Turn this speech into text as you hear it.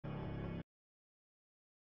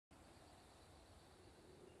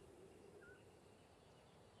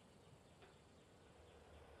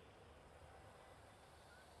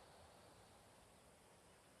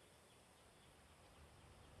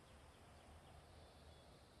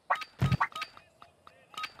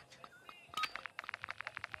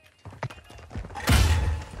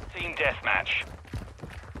deathmatch.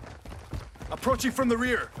 Approaching from the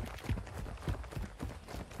rear.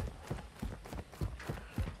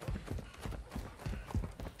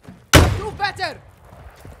 Do better!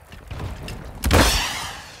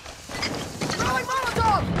 Throwing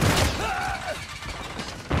Molotov!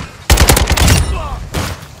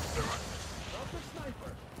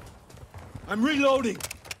 I'm reloading.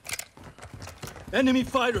 Enemy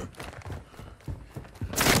fighter.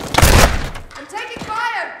 I'm taking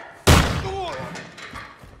fire!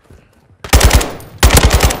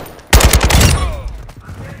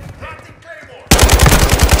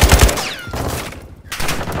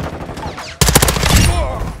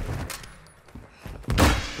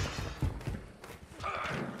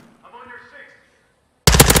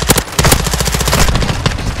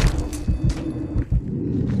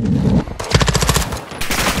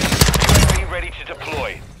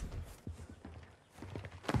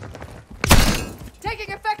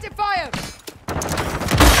 Taking effective fire!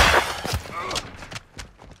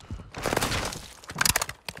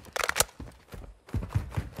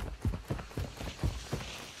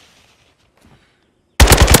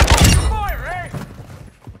 Fire, eh?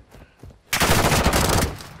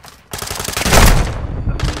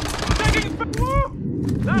 Taking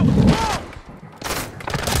that was wrong!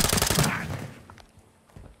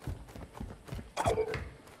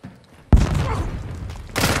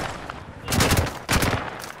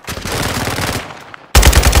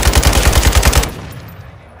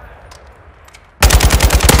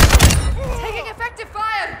 Taking effective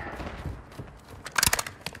fire!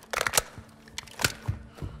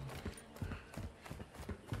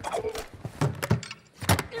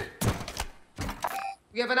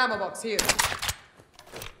 We have an ammo box here.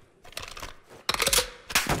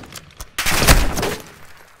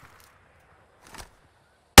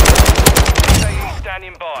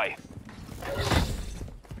 Standing by.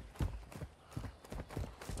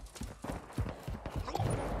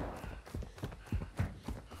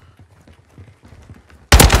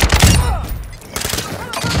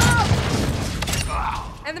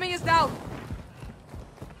 Enemy is down!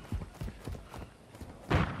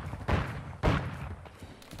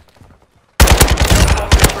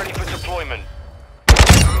 Ready for deployment.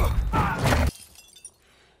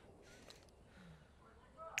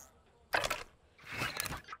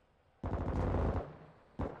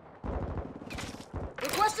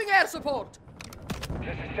 Requesting air support!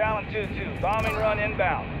 This is Talon 2-2. Bombing run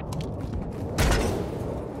inbound.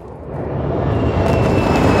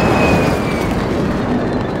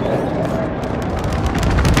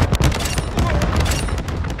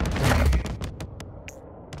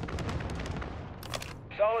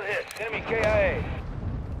 Solid hit. Enemy KIA.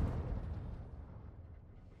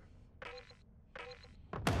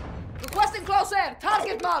 Requesting close air!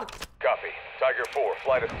 Target marked! Copy. Tiger 4,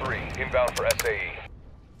 flight of 3, inbound for SAE.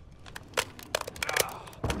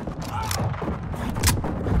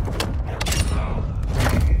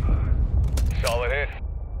 Solid hit.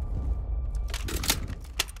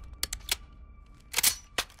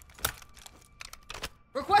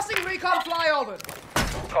 Requesting recon flyover!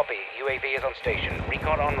 Copy. UAV is on station.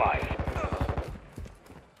 Recon online.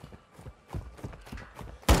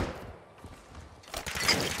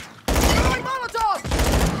 Throwing Molotov!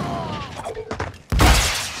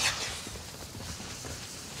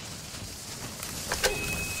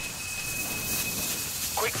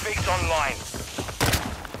 Quick fix online.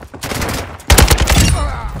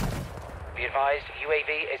 Be advised,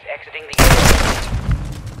 UAV is exiting the area.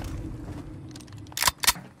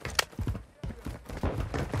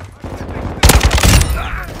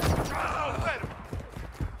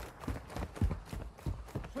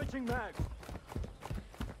 Switching mag.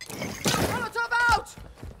 Molotov out!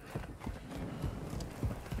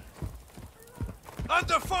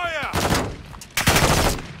 Under fire!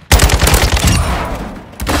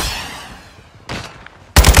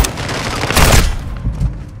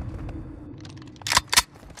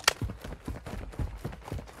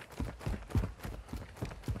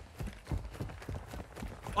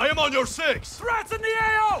 I am on your 6! Rats in the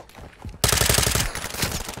AO!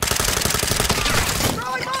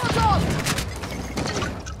 Throwing Molotov!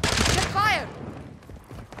 Get fire!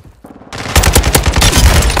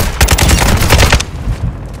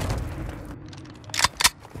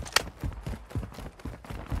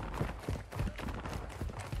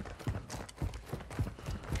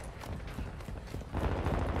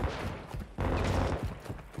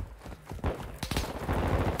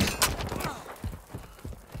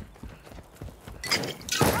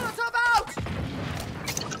 Molotov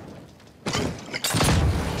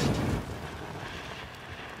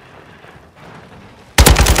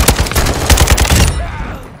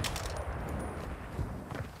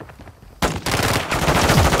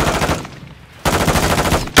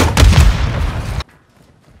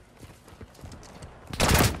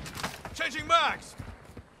mags!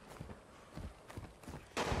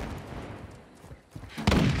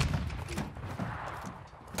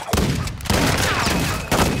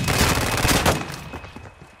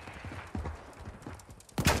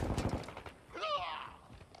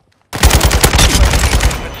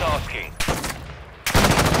 Tasking.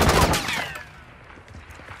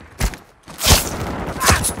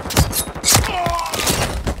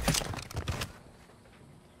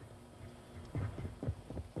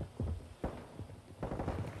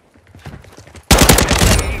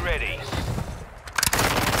 Ready.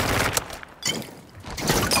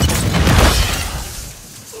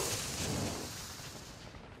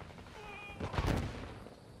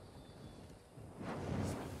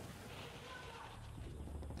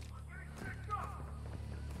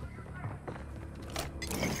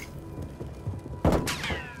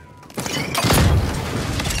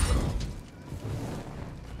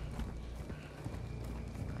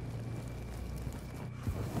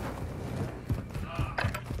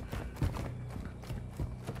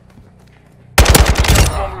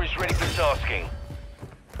 Bomber is ready for tasking.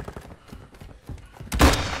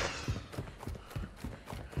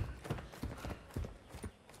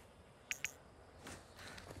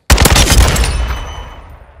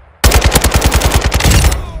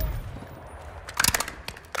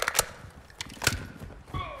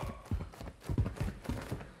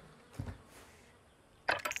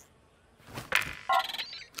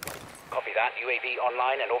 Copy that. UAV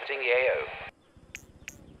online and orbiting the AO.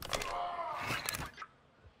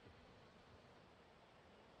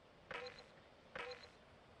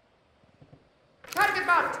 Target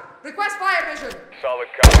marked. Request fire vision. Solid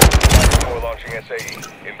copy. Flight 4 launching SAE.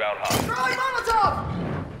 Inbound hot. Throwing Molotov!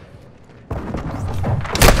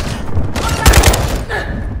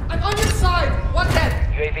 I'm on your side. One dead.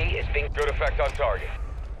 UAV is being... Good effect on target.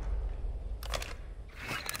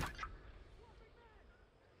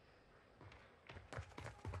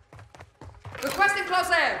 Requesting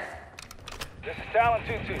close air. This is Talon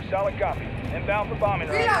 2-2. Solid copy. Inbound for bombing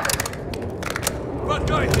run. Reloading. Bad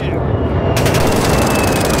guy here!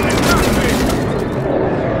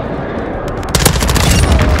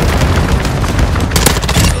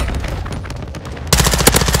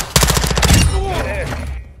 Good hit.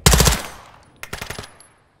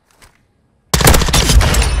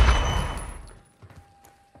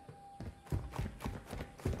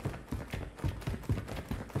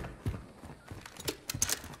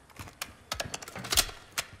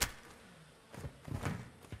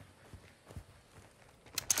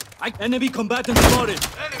 Enemy combatant spotted!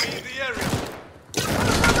 Enemy in the area!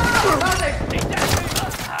 Reloading.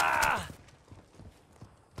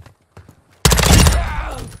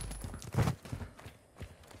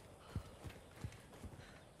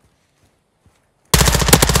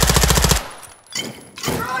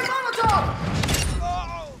 Throwing Molotov!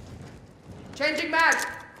 Changing mag.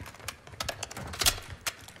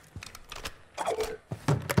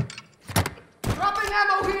 Dropping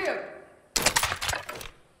ammo here.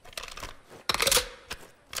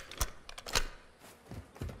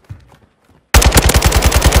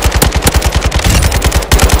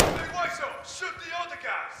 Shoot the other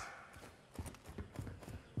guys!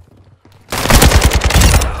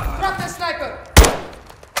 Drop the sniper.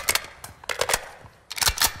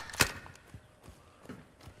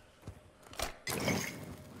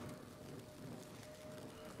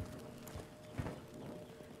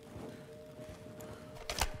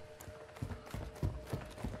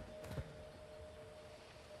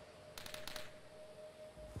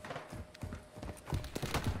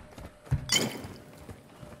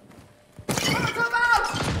 Molotov out!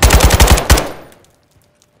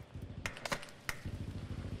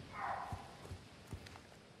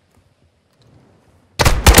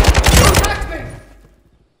 Protect me!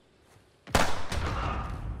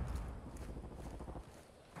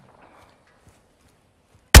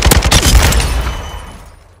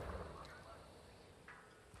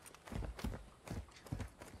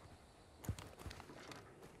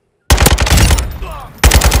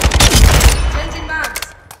 Changing mags.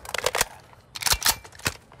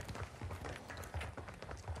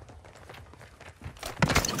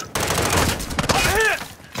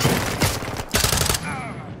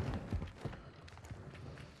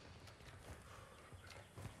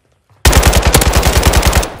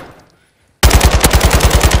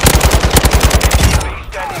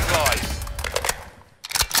 Standing by.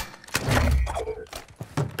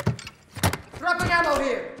 Dropping ammo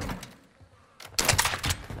here.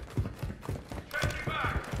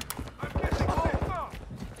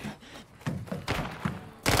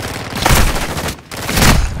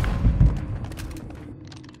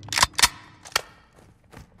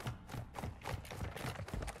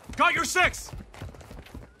 Got your 6!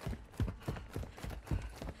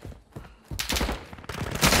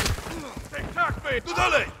 Attack me!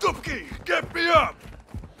 Dale! Dupki! Get me up!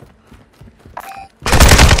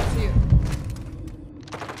 Here.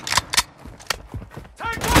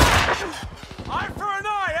 Tank one! Eye for an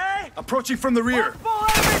eye, eh? Approaching from the rear. Full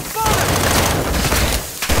enemy spotted!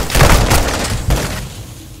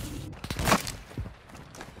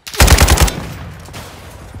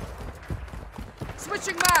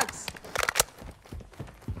 Switching mags.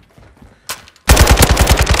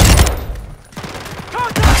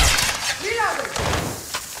 Contact! Reloading.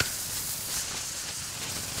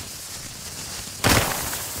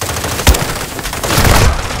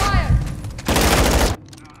 Fire.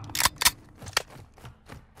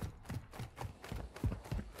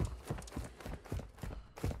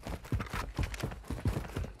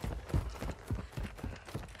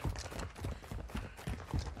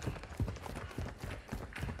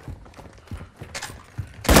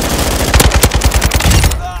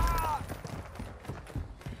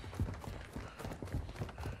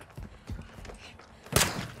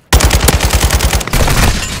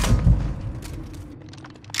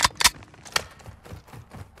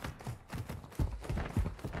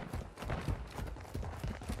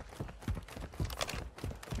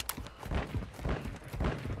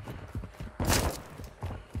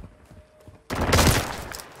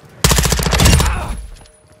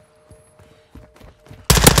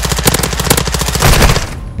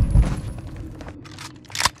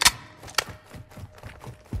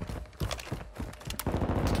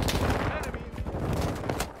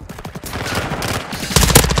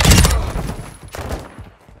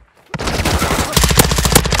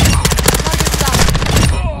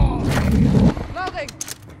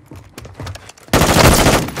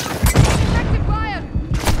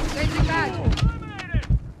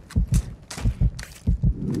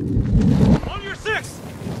 On your 6!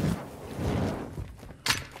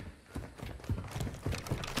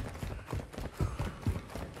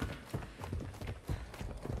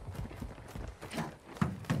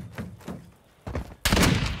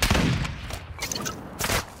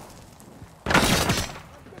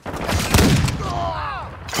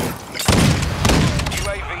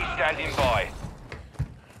 UAV standing by.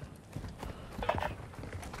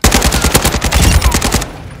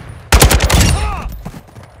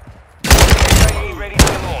 UAV ready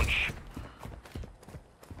to launch.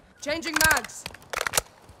 Changing mags.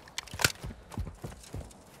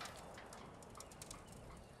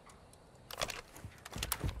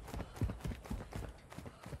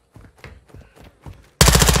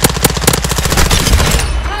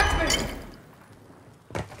 Marksman!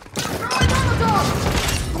 Throwing Molotov!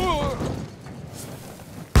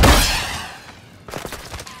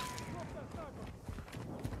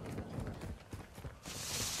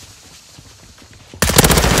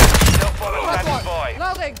 Self-follow standing by.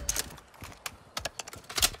 Loading.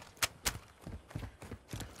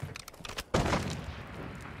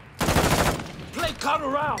 Play cut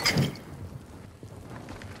around!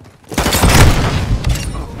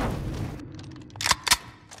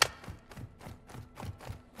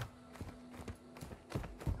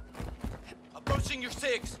 Approaching your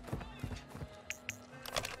 6!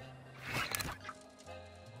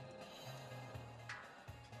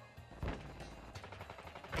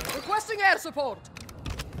 Requesting air support.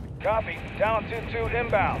 Copy. Talent 2-2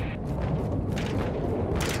 inbound.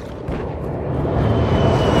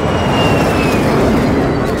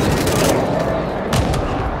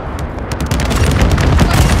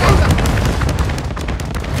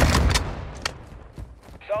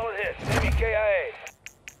 Solid hit. Enemy KIA.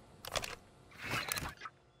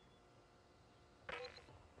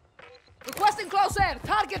 Requesting close air.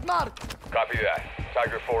 Target marked. Copy that.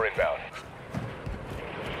 Tiger 4 inbound.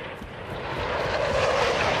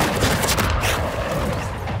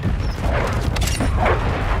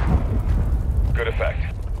 Good effect.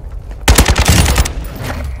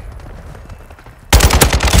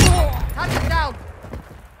 Target down.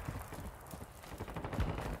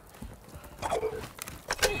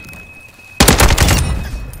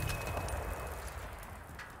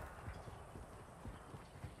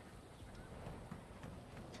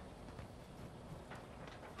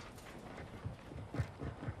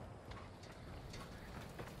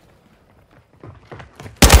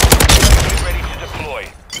 Ready to deploy.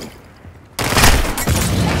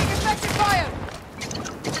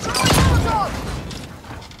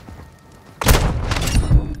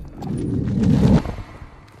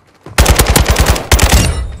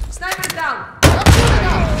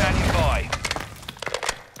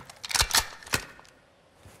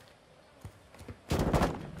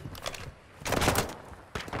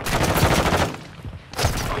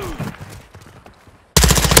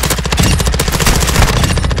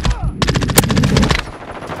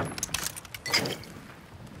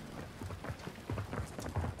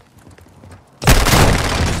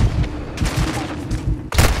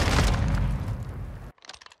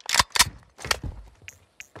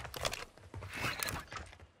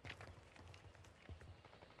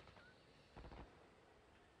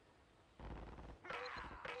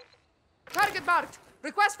 Target marked.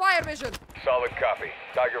 Request fire mission. Solid copy.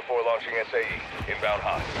 Tiger 4 launching SAE. Inbound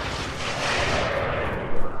hot.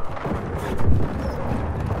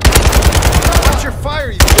 Watch your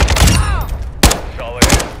fire, you... Solid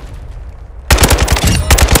hit.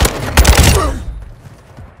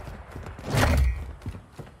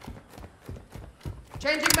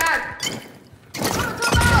 Changing mag.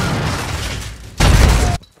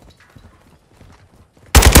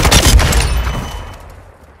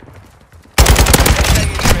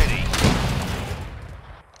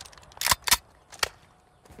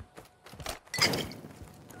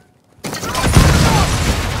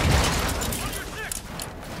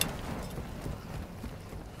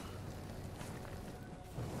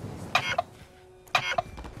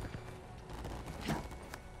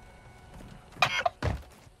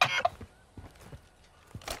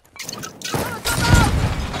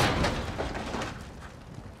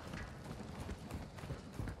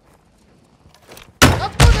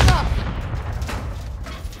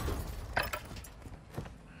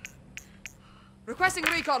 Requesting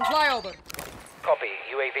recon flyover. Copy.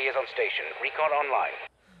 UAV is on station. Recon online.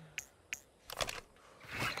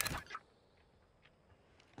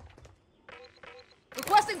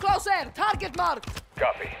 Requesting close air. Target marked.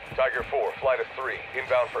 Copy. Tiger 4, flight of 3.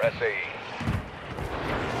 Inbound for SAE.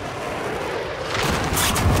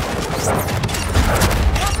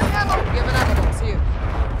 Dropping ammo. Give an ammo box here.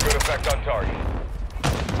 Good effect on target.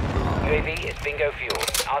 UAV is bingo fuel.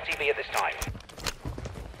 RTB at this time.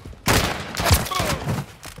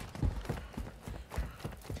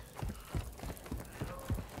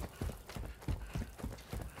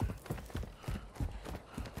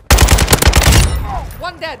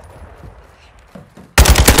 One dead.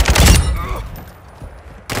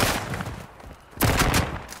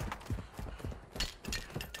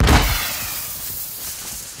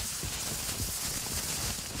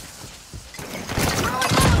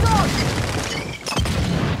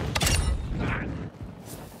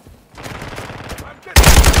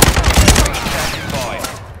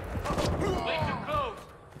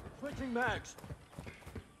 Switching mags.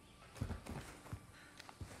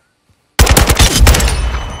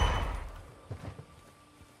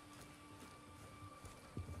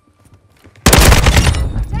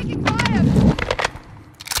 Taking fire.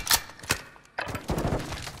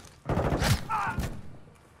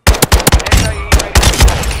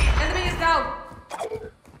 Enemy is down.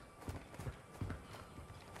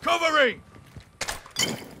 Covering!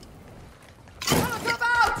 Come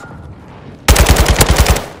out.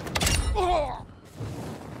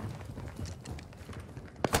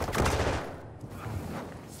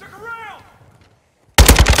 Stick around!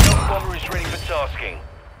 Bomber is ready for tasking.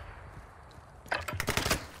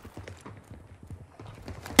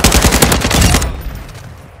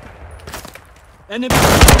 Enemy...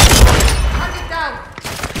 Target down.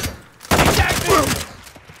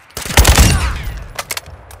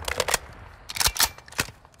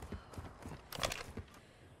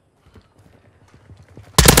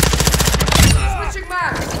 Switching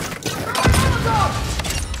mag.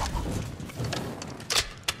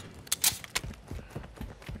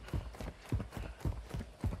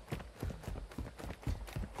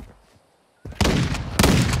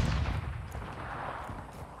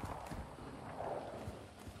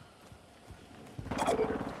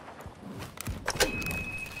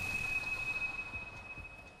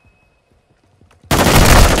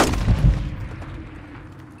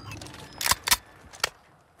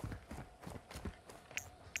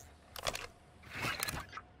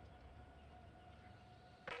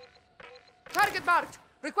 Target marked.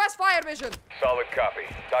 Request fire mission. Solid copy.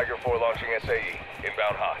 Tiger 4 launching SAE.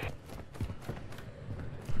 Inbound hot.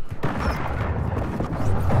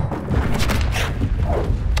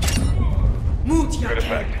 Good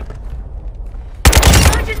effect.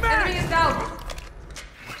 Enemy is down.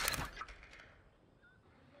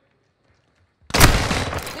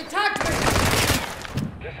 They tagged me.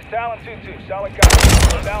 This is Talon 2-2. Solid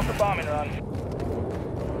copy. We're down for bombing run.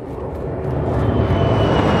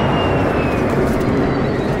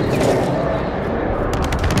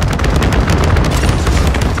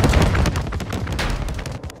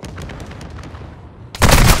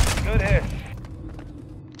 Good hit.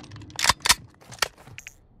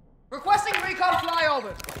 Requesting recon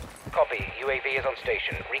flyover. Copy. UAV is on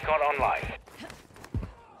station. Recon online.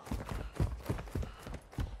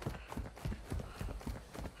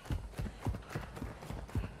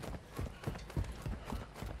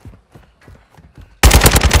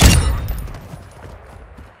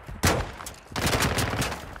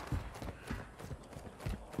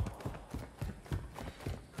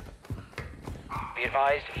 Be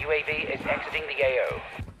advised, UAV is exiting the AO.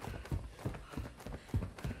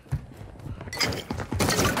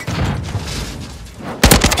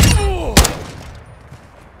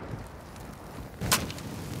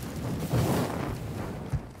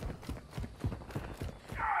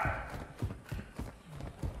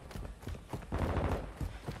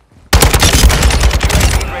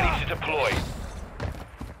 deploy.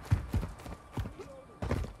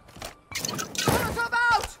 Molotov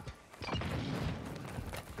out!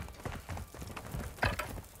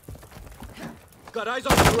 Got eyes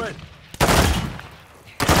on the threat.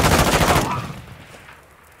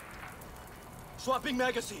 Swapping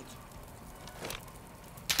magazines.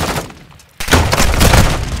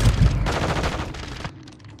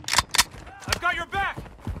 I've got your back!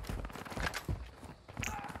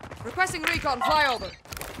 Requesting recon flyover.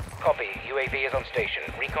 Copy. UAV is on station.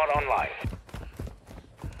 Recon online.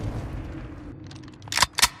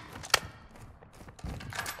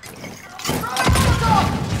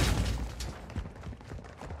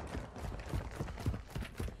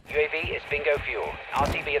 UAV is bingo fuel.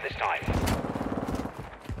 RTB at this time.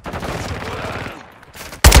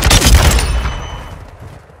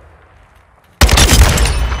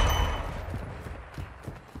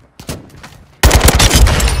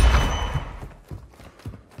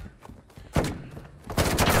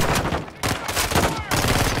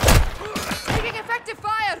 Taking effective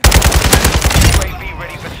fire! UAV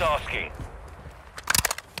ready for tasking.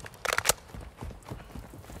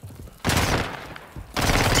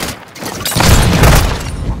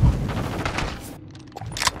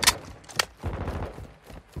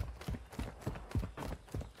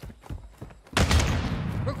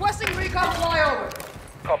 Requesting recon flyover.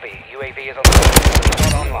 Copy. UAV is on station.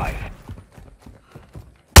 Recon online.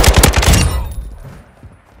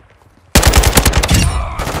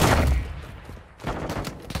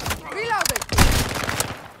 Reloading.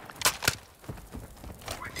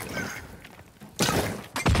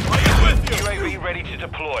 UAV ready to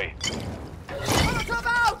deploy. Molotov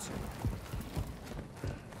out!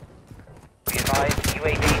 Be advised,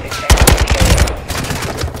 UAV is entering the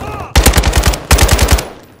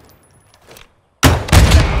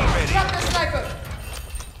Drop the sniper!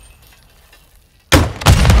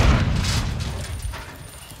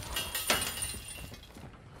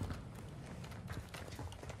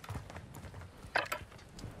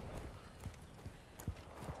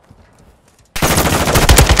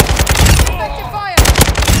 Effective fire!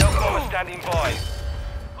 Telcom standing by.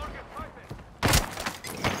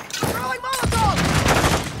 Throwing Molotov!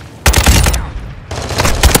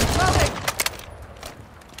 Loading!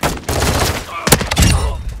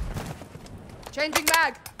 Changing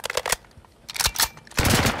mag!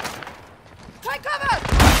 Take cover!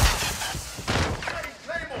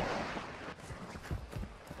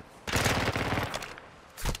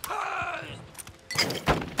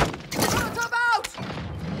 Molotov out!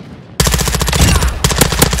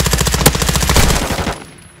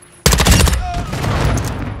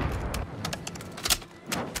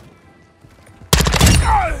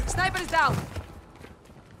 Sniper is down!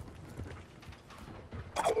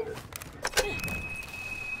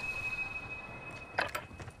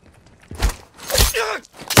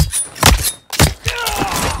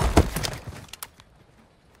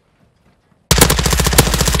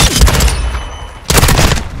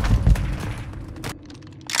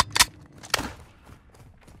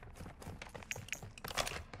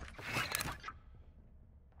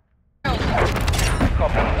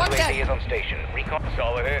 Copy. One UAV dead. is on station. Recon.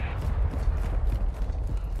 Solid hit.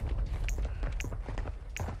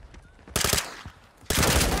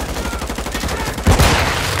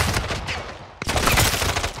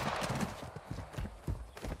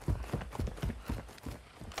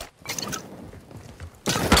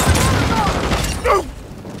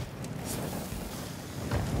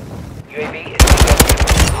 UAV is bingo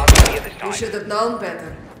fuel. RTB at this You time. should have known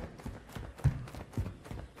better.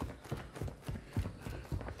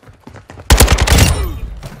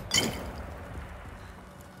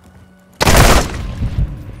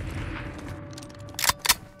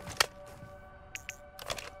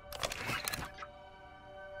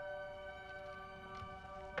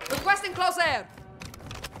 Requesting close air.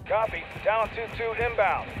 Copy. Talon 2-2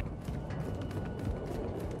 inbound.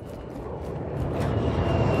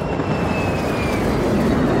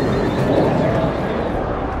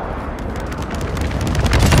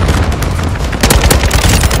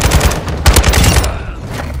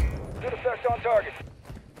 Good effect on target.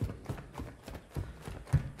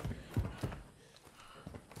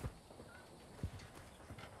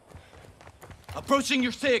 Approaching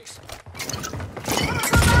your six.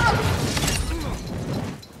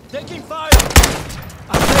 Taking fire.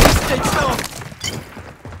 I'm ready to take some.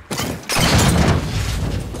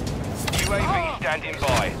 UAV standing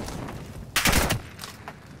by.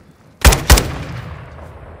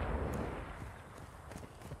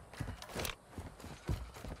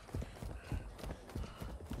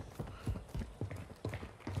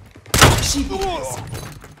 She was.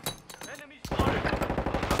 Enemy spotted.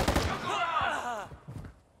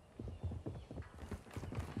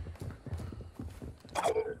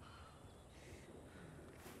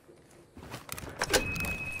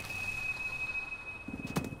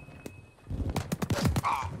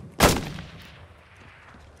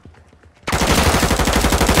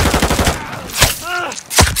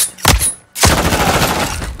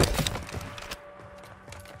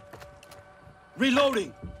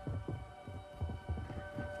 Reloading!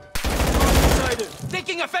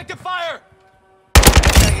 Taking effective fire!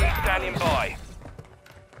 SAE standing by.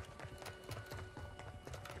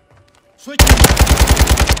 Switching!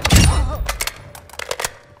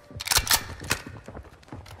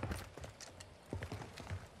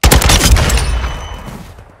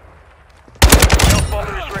 Stealth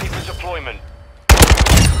bomber is ready for deployment.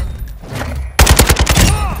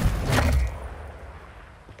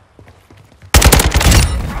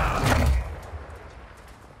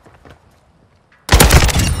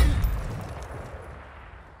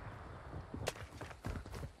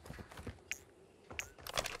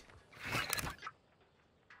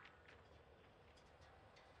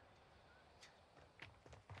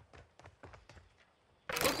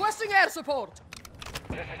 Requesting air support.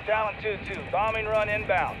 This is Talent 2-2. Bombing run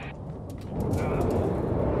inbound.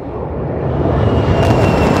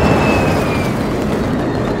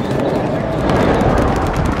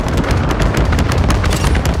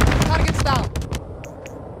 Target's down.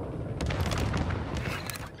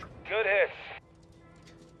 Good hits.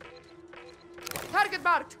 Target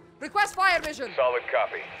marked. Request fire mission. Solid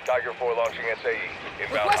copy. Tiger 4 launching SAE.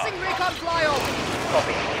 Inbound. Requesting recon flyover.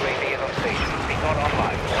 Copy. UAV is on station. Recon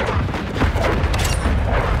online.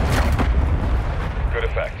 Good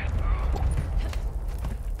effect.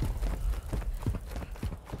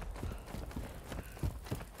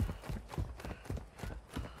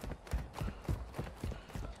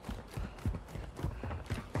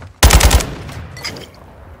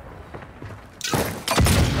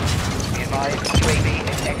 Be advised, UAV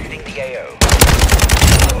is exiting the AO.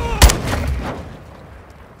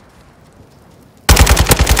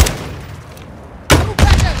 Move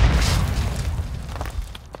back in.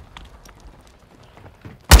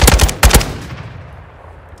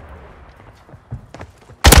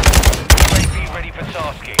 UAV ready for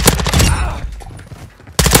tasking.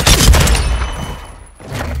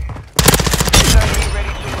 SAE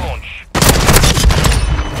ready to launch.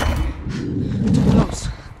 Close.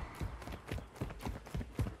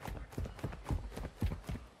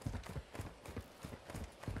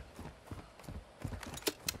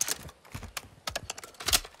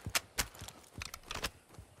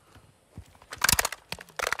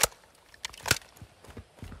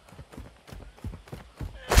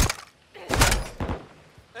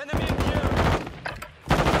 Enemy in here!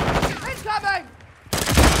 Incoming!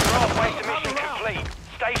 You're halfway to mission complete.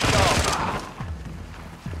 Stay sharp.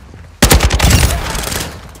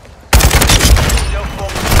 Stealth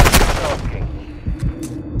bomber ready for tasking.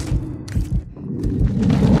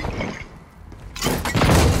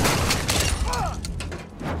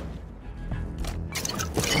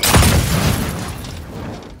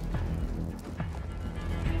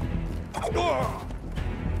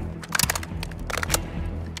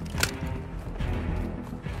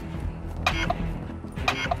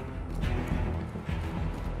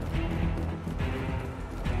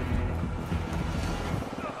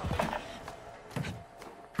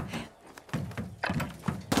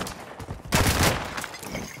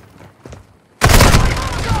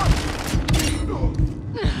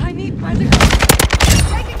 I need medical.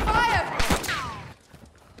 Taking fire!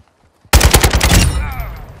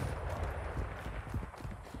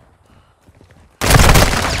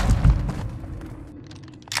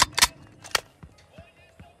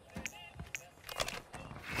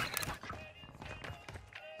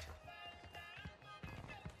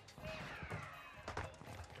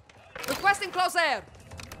 Requesting close air.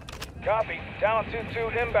 Copy. Talent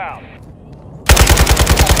 2-2 inbound.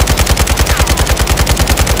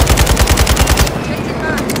 Changing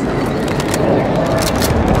mags.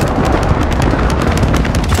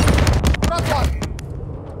 Front one.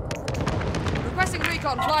 Requesting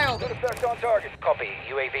recon flyover. Good effect on target. Copy.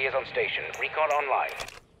 UAV is on station. Recon online.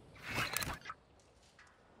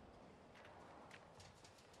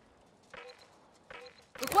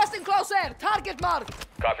 Requesting close air. Target marked.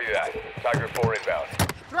 Copy that. Tiger 4 inbound.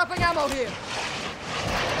 Dropping ammo here.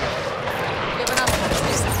 Giving ammo.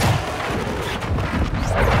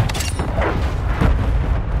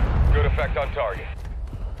 Good effect on target.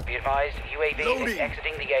 Be advised, UAV is Loading.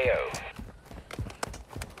 exiting the AO.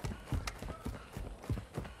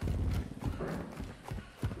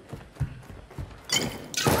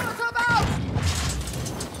 Molotov out!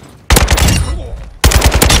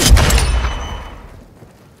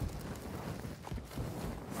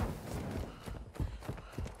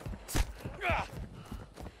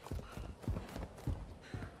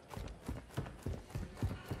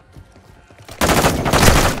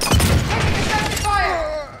 Taking effective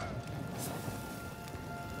fire!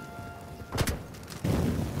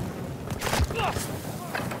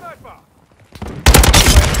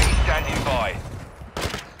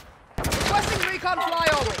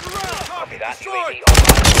 Copy that. Destroyed.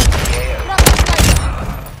 UAV online. Drop the sniper.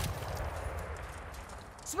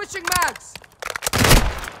 Switching mags.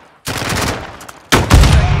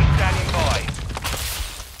 Standing by.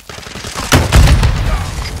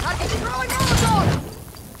 Target throwing Molotov.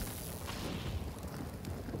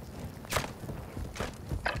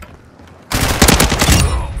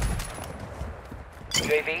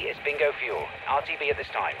 UAV is bingo fuel. RTB at this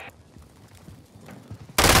time.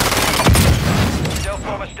 Stealth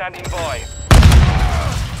bomber standing by.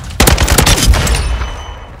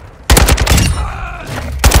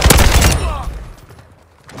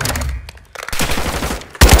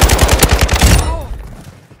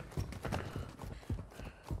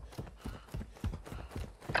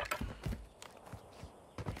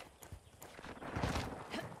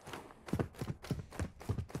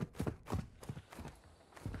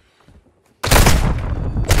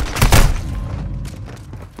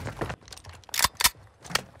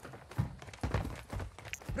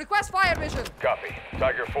 Request fire mission. Copy.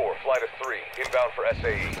 Tiger 4, flight of 3, inbound for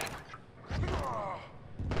SAE.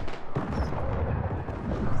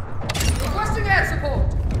 Requesting air support.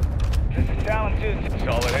 This is Talon 2-2.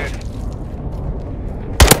 Solid hit.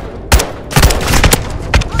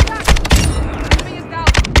 Contact. Enemy is down.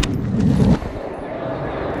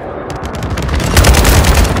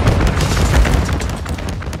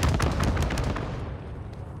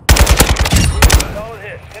 Solid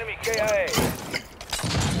hit. Enemy KIA.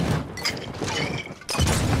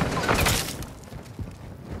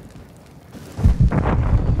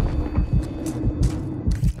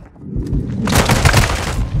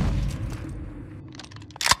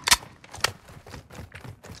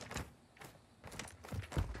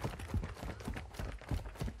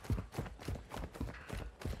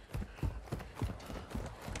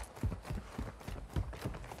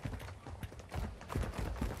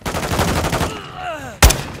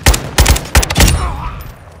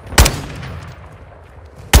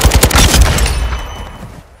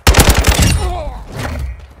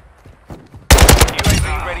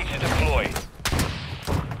 UAV ready to deploy.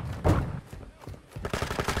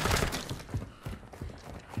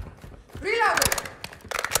 Reloading.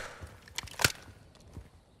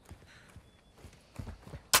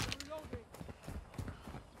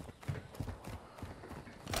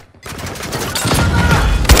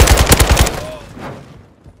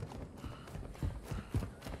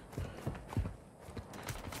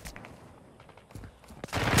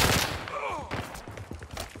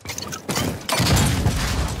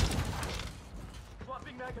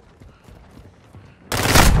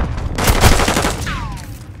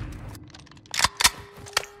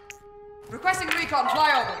 Requesting recon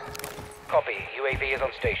flyover. Copy. UAV is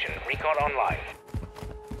on station. Recon online.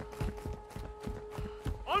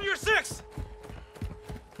 On your 6!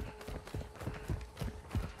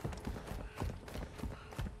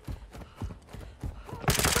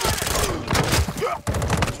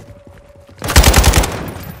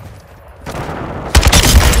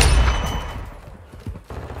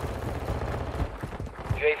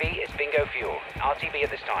 UAV is bingo fuel. RTB at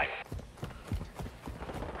this time.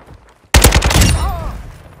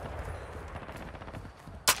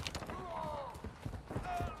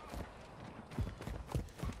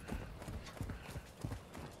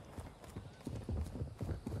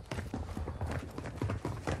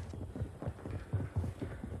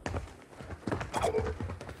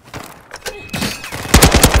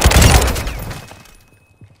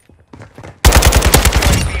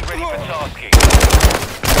 UAV ready for tasking.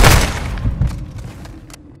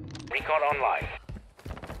 Recon online.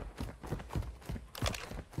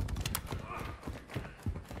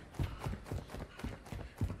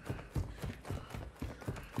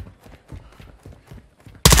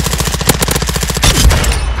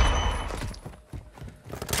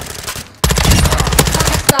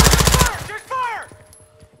 Target's down. Check fire!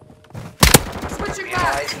 Switching Be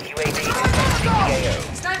advised, mags. UAV is on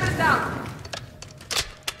CTAO. Sniper's down.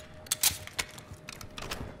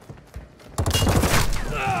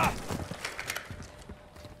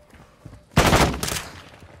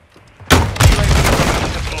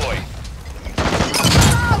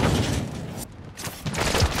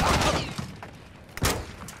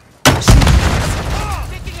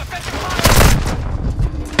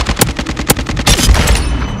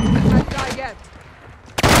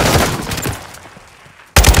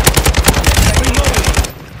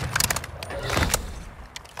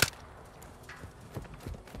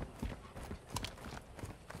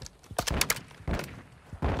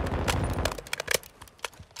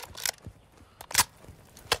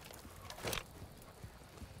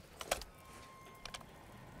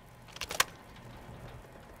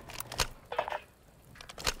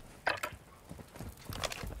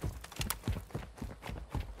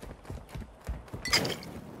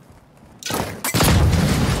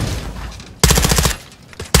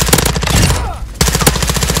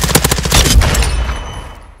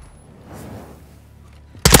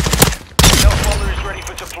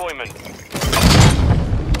 deployment.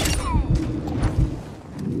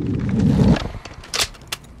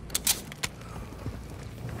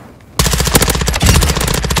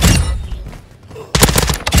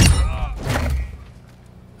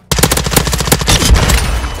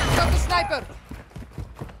 Got the sniper!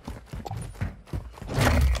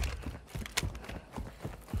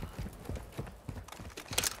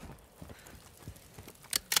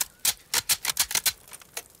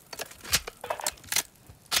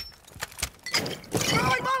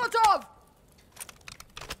 Throwing Molotov!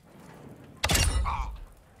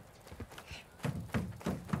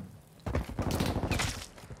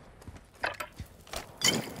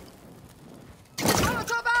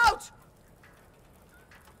 Molotov out!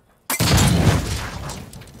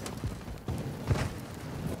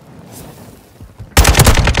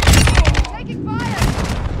 Taking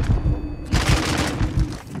fire!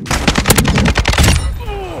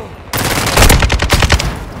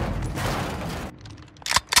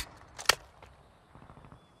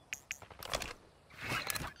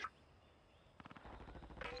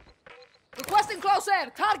 Requesting close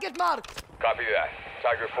air. Target marked. Copy that.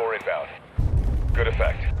 Tiger 4 inbound. Good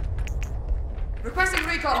effect. Requesting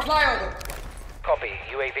recon flyover. Copy.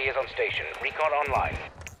 UAV is on station. Recon online.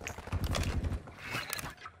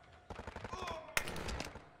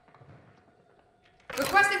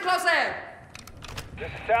 Requesting close air. This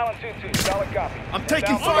is Talon 2-2. Solid copy. I'm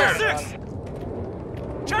taking Inbound fire. fire.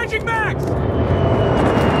 6! Changing mags! We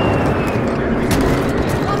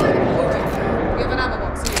have an ammo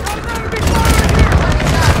box here.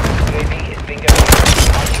 UAV is bingo.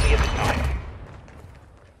 RTB at this time.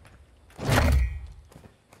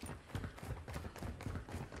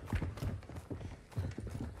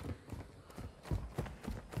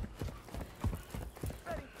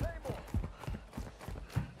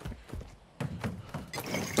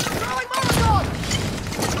 Throwing Molotov!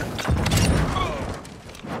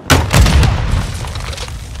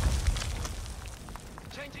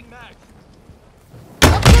 Changing mags.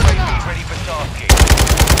 I'm moving He's up! ready for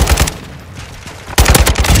tasking.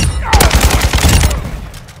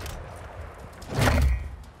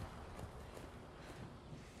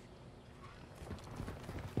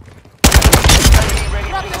 Enemy ready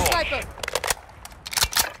Drop to the launch. sniper!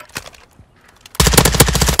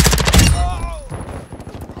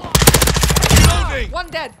 Reloading! One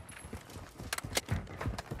dead.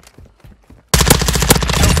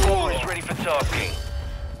 Delta 4 is ready for tasking.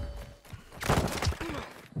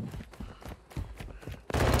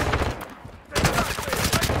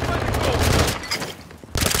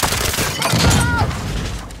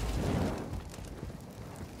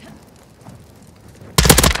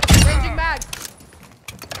 Changing mag.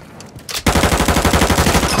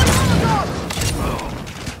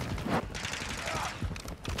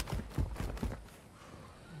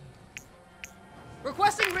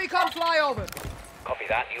 Requesting recon flyover. Copy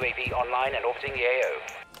that. UAV online and orbiting the AO.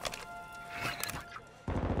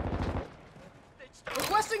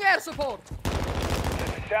 Requesting air support.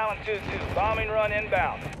 This is Talon 2-2. Bombing run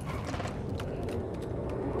inbound.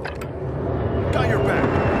 Got your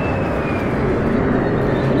back.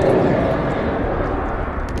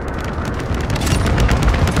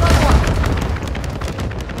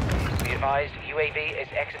 Be advised, UAV is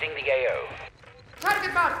exiting the AO.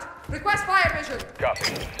 Target marked. Request fire mission.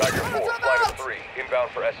 Copy. Tiger 4, Molotov flight out! of 3, inbound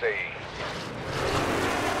for SAE.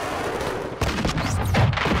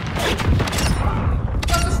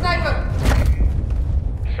 Got the sniper.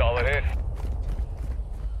 Solid hit.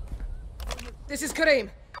 This is Kareem.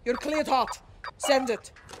 You're cleared hot. Send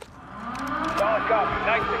it. Solid copy.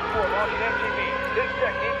 964 launching MGB.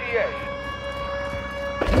 Dinsec ETA.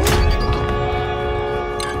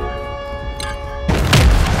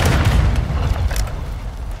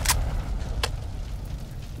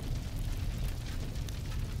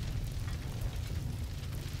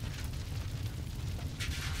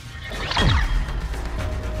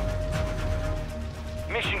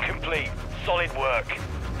 Mission complete. Solid work.